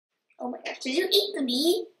my gosh, did you eat the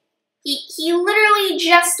bee? He literally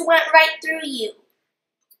just went right through you.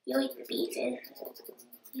 You ate the bee, did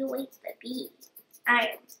you? Ate the bee.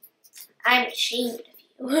 I'm ashamed of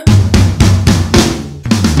you.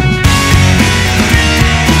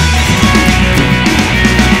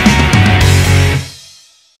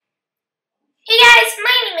 Hey guys,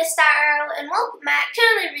 my name is Starro, and welcome back to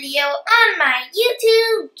another video on my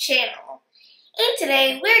YouTube channel. And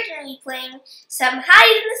today we're going to be playing some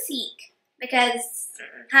hide and seek, because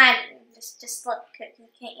hiding, just look, can't you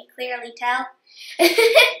clearly tell? But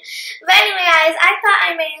anyway guys, I thought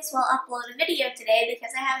I may as well upload a video today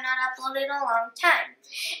because I have not uploaded in a long time.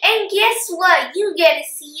 And guess what? You get to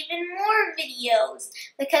see even more videos,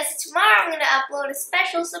 because tomorrow I'm going to upload a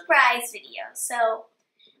special surprise video. So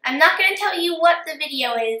I'm not going to tell you what the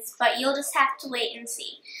video is, but you'll just have to wait and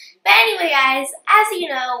see. But anyway guys, as you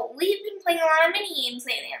know, we've been playing a lot of mini games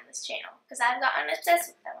lately on this channel, because I've gotten obsessed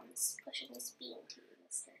with them. I'm just pushing this bee into you,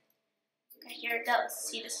 mister. Okay, here it goes.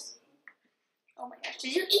 See this? Oh my gosh,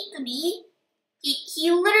 did you eat the bee?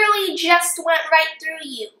 He literally just went right through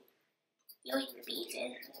you. You ate the bee,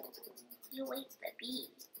 did you? You ate the bee.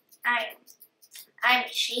 I'm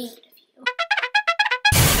ashamed of you.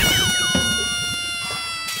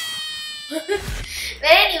 But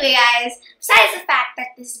anyway guys, besides the fact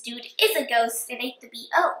that this dude is a ghost and ate the bee,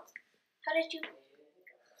 oh, how did you,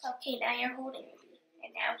 okay, now you're holding the bee,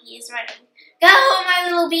 and now he is running. Go, my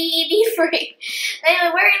little bee, be free. Anyway,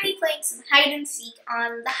 we're going to be playing some hide and seek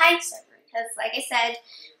on the Hive server, because like I said,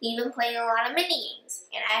 we've been playing a lot of mini games,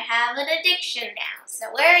 and I have an addiction now, so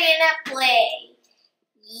we're going to play.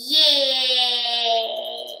 Yay!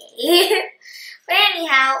 But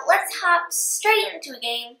anyhow, let's hop straight into a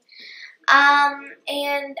game.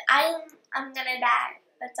 And I'm gonna die.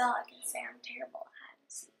 That's all I can say. I'm terrible at hide and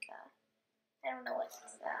seek. I don't know what's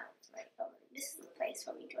like. Oh, this is the place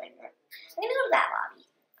where we join. I'm gonna go to that lobby.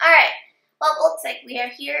 All right. Well, it looks like we are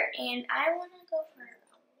here, and I want to go for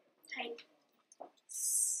hide.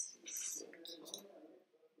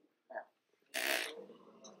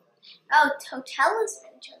 Oh, hotel has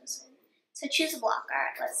been chosen. So choose a block. All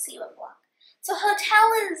right. Let's see what block. So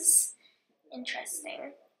hotel is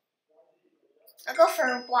interesting. I'll go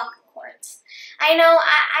for block quartz. I know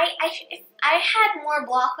if I had more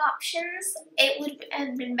block options, it would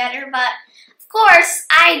have been better, but of course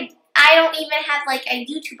I don't even have like a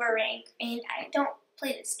YouTuber rank, and I don't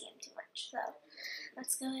play this game too much. So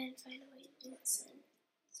let's go ahead and find a way to do this.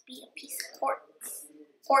 Let's be a piece of quartz.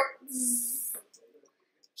 Quartz.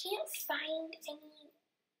 Can't find any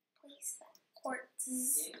place that quartz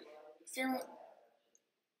is filling.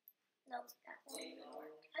 Nope, that won't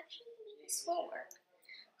work. Actually, this will work.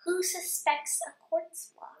 Who suspects a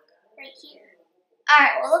quartz block? Right here.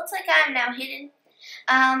 Alright, well, looks like I'm now hidden.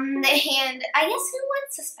 And I guess who would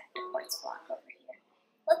suspect a quartz block over here?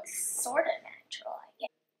 Looks sort of natural, I guess.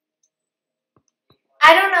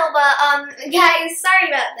 I don't know, but, guys, sorry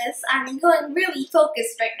about this. I'm going really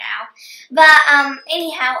focused right now. But,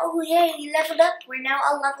 anyhow, oh yay, leveled up. We're now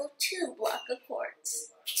a level 2 block of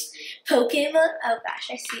quartz. Pokemon? Oh gosh,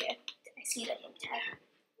 I see it. I see the name tag.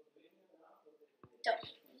 Don't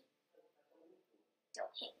hit me.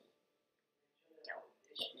 Don't hit me. Don't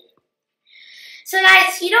hit me. So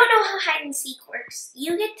guys, if you don't know how hide and seek works,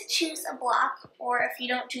 you get to choose a block, or if you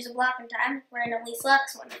don't choose a block in time, randomly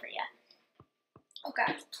selects one for you. Oh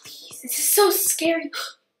god, please, this is so scary.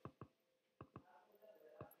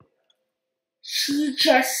 She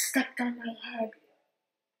just stepped on my head.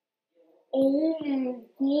 Oh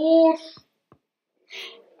my gosh.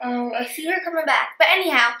 I see her coming back. But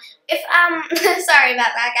anyhow, if, sorry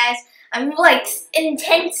about that, guys. I'm, like,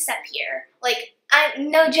 intense up here. Like,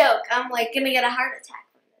 no joke. I'm, like, gonna get a heart attack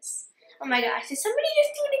from this. Oh my gosh. Did somebody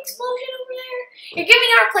just do an explosion over there? You're giving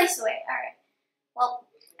our place away. Alright. Well,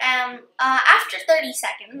 after 30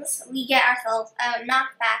 seconds, we get ourselves a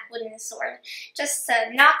knockback wooden sword. Just to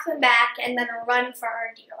knock them back and then run for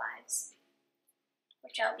our dear lives,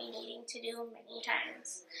 which I'll be needing to do many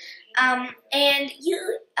times. And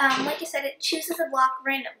you, like I said, it chooses a block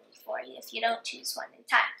randomly for you if you don't choose one in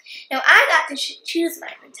time. Now, I got to choose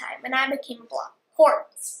mine in time, and I became a block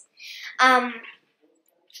quartz. And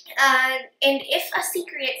if a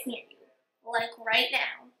secret gets near you, like right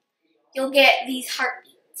now, you'll get these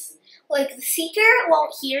heartbeats. Like, the seeker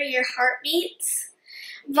won't hear your heartbeats,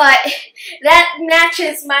 but that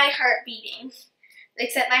matches my heart beating.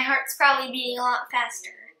 Except my heart's probably beating a lot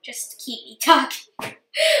faster, just to keep me talking.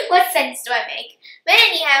 What sense do I make? But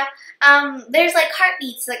anyhow, there's like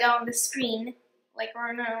heartbeats that go on the screen, like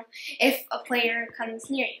right now, if a player comes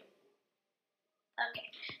near you.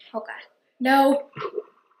 Okay. Oh god. No.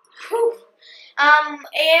 Whew.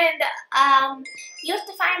 You have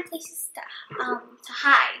to find places to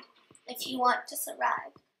hide if you want to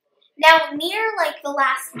survive. Now, near like the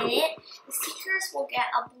last minute, the seekers will get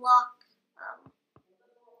a block,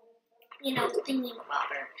 thingy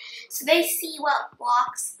bobber. So they see what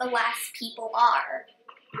blocks the last people are.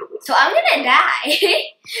 So I'm gonna die.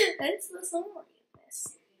 That's the summary of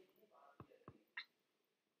this.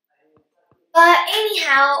 But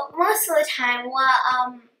anyhow, most of the time,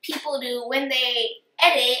 what people do when they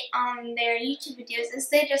edit on their YouTube videos is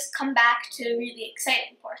they just come back to really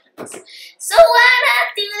exciting portions. So why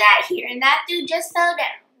not do that here? And that dude just fell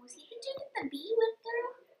down. Was he the dude that the bee went through?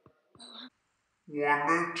 1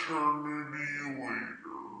 eternity later.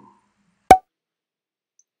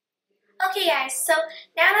 Okay guys, so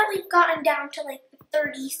now that we've gotten down to like the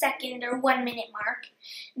 30-second or 1 minute mark,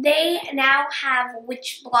 they now have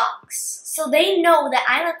witch blocks. So they know that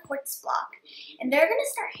I'm a quartz block, and they're gonna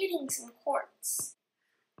start hitting some quartz.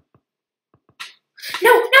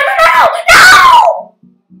 No, no, no, no,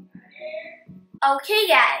 no! Okay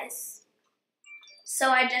guys,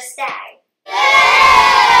 so I just died.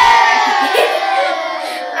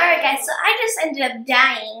 Alright guys, so I just ended up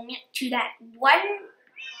dying to that one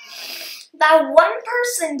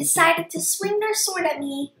person decided to swing their sword at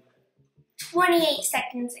me 28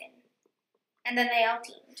 seconds in. And then they all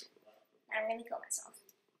teamed. I'm gonna kill myself.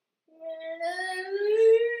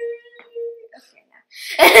 Okay,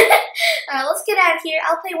 now. Let's get out of here.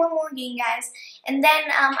 I'll play one more game, guys. And then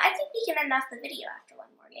I think we can end off the video after one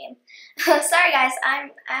more game. Sorry guys, I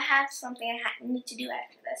have something I need to do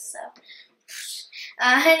after this, so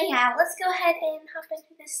anyhow, let's go ahead and hop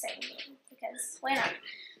into this second game, because why not?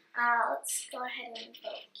 Let's go ahead and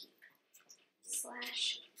vote keep /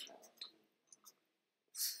 vote.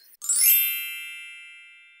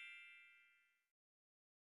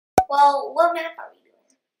 Well, what map are we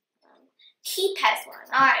doing? Keep has one.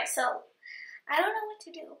 Alright, so I don't know what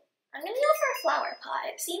to do. I'm gonna go for a flower pot.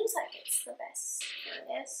 It seems like it's the best for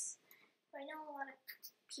this. I know a lot of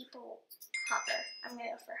people. Hopper. I'm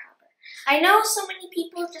gonna go for Hopper. I know so many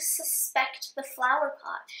people just suspect the flower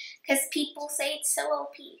pot because people say it's so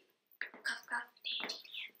OP.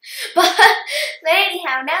 But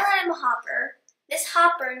anyhow, now that I'm a Hopper, this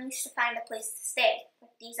Hopper needs to find a place to stay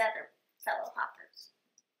with these other fellow Hoppers.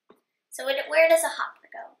 So where does a Hopper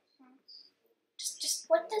go? Just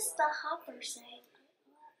what does the Hopper say?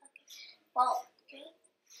 Okay. Well, okay.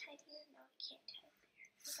 Hide here? No, I can't hide there.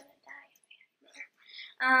 I'm gonna die if I hide there.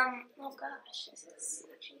 Oh gosh, this is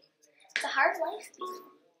actually, it's a hard life being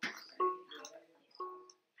Hopper life.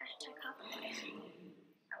 #Hopper life.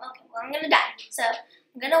 Okay, well I'm gonna die. So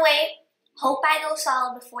I'm gonna wait. Hope I go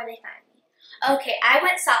solid before they find me. Okay, I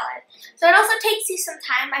went solid. So it also takes you some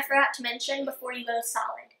time, I forgot to mention, before you go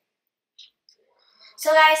solid.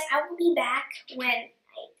 So guys, I will be back when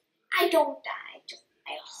I don't die.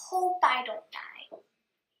 I hope I don't die.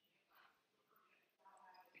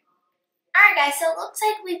 Alright guys, so it looks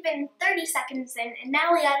like we've been 30 seconds in, and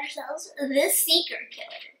now we got ourselves the Seeker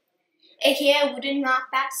Killer. AKA wooden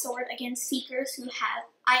knockback sword against Seekers who have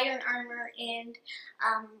iron armor and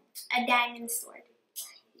a diamond sword.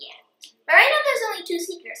 Yeah. But right now there's only 2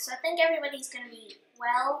 Seekers, so I think everybody's gonna be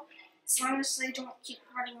well, as long as they don't keep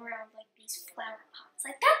running around like these flower pots.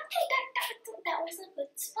 Like that was a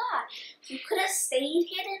good spot. You could have stayed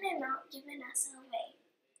hidden and not given us away.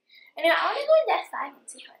 Anyway, I want to go into F5 and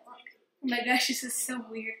see how I look. Oh my gosh, this is so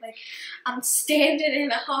weird. Like, I'm standing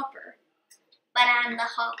in a hopper, but I'm the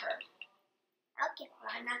hopper. Okay,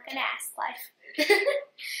 well, I'm not gonna ask life.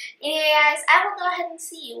 Anyway, guys, I will go ahead and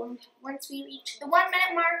see you once we reach the 1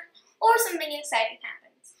 minute mark or something exciting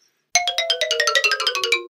happens.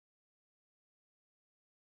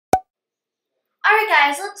 Alright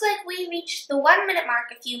guys, looks like we reached the 1 minute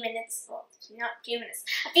mark a few minutes, well, not a few minutes,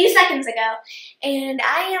 a few seconds ago, and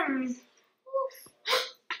I am...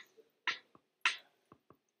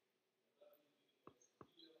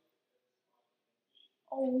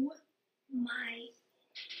 Oh my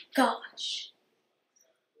gosh.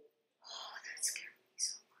 Oh, that scared me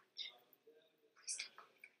so much. Please don't go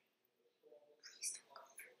for me. Please don't go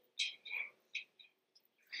for me.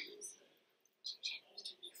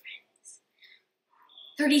 Give me friends.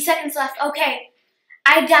 30 seconds left. Okay.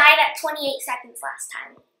 I died at 28 seconds last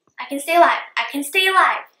time. I can stay alive. I can stay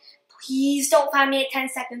alive. Please don't find me at 10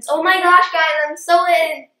 seconds. Oh my gosh, guys, I'm so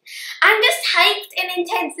in. I'm just hyped and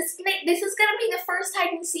intense. This is going to be the first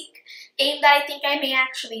hide and seek game that I think I may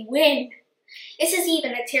actually win. This is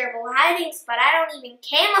even a terrible hiding spot. I don't even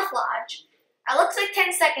camouflage. It looks like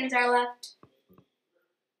 10 seconds are left.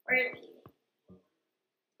 Where are we?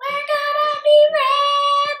 We're gonna be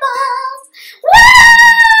rebels.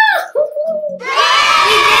 Woo!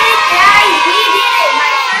 We did it, guys! We did it!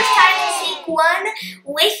 My first time to seek one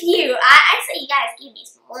with you. I say you guys give me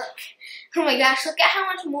some look. Oh my gosh, look at how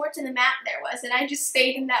much more to the map there was, and I just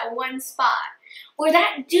stayed in that one spot where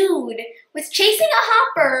that dude was chasing a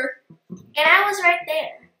hopper, and I was right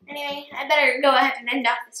there. Anyway, I better go ahead and end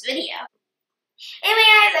off this video. Anyway,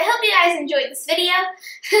 guys, I hope you guys enjoyed this video.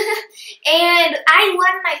 And I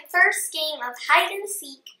won my first game of hide and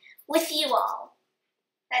seek with you all.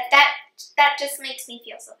 That just makes me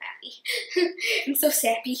feel so happy. I'm so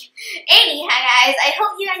sappy. Anyhow, guys, I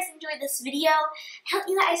hope you guys enjoyed this video. I hope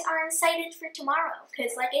you guys are excited for tomorrow,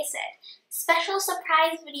 because like I said, special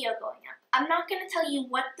surprise video going up. I'm not going to tell you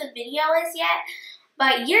what the video is yet,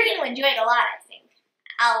 but you're going to enjoy it a lot, I think.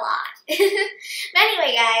 A lot. But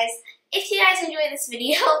anyway, guys, if you guys enjoyed this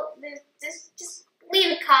video, just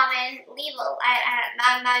leave a comment,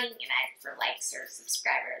 I'm not even gonna ask for likes or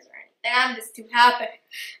subscribers or anything, I'm just too happy.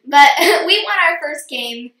 But we won our first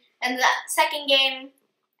game, and the second game,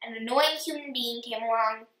 an annoying human being came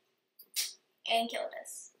along and killed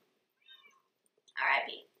us.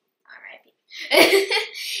 R.I.P. R.I.P.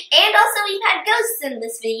 And also we've had ghosts in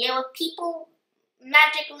this video of people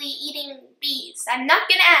magically eating bees. I'm not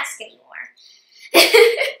gonna ask anymore.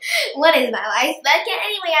 What is my life? But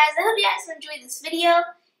anyway, guys, I hope you guys enjoyed this video.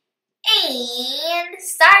 And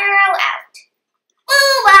Starro out.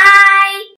 Bye-bye!